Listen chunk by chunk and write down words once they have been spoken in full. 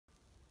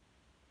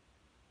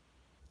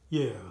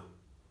Yeah.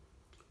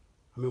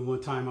 I mean,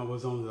 one time I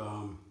was on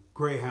the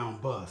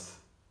Greyhound bus.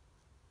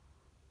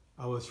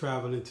 I was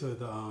traveling to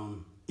the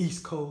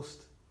East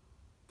Coast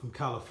from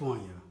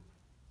California.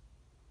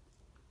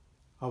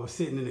 I was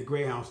sitting in the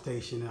Greyhound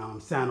station in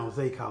San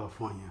Jose,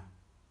 California.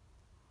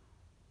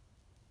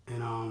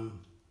 And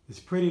this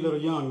pretty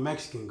little young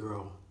Mexican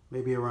girl,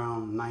 maybe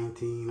around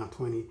 19 or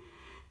 20,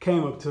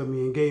 came up to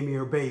me and gave me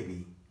her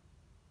baby.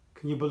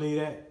 Can you believe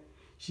that?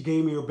 She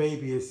gave me her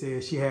baby and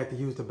said she had to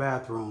use the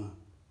bathroom.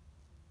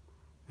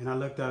 And I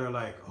looked at her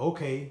like,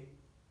 okay.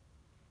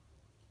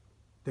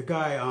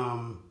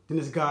 Then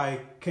this guy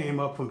came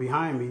up from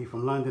behind me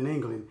from London,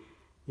 England.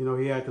 You know,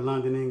 he had the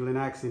London, England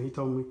accent. He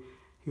told me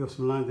he was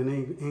from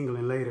London,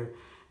 England later.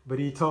 But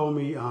he told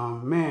me,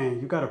 man,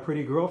 you got a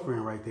pretty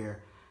girlfriend right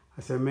there.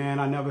 I said, man,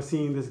 I never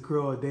seen this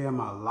girl a day in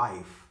my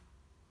life.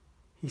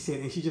 He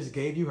said, and she just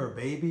gave you her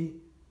baby?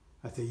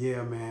 I said,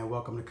 yeah, man,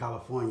 welcome to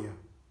California.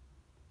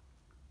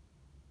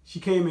 She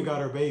came and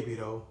got her baby,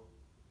 though.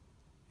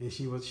 And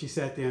she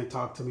sat there and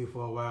talked to me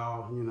for a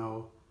while, you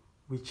know.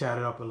 We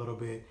chatted up a little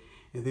bit.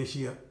 And then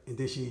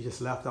she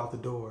just left out the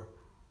door.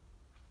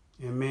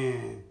 And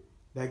man,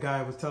 that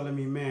guy was telling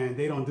me, man,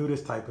 they don't do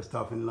this type of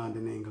stuff in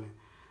London, England.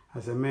 I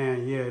said,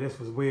 man, yeah, this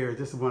was weird.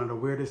 This is one of the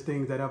weirdest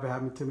things that ever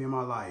happened to me in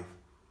my life.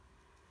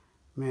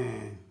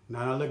 Man,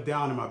 now I looked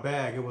down in my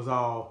bag, it was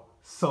all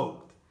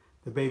soaked.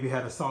 The baby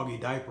had a soggy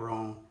diaper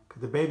on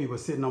because the baby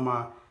was sitting on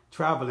my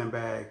traveling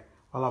bag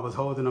while I was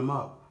holding him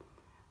up.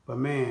 But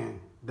man,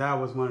 that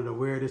was one of the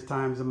weirdest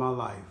times in my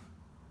life.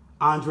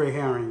 Andre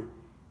Herring,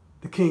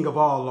 the king of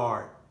all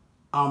art,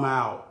 I'm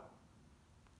out.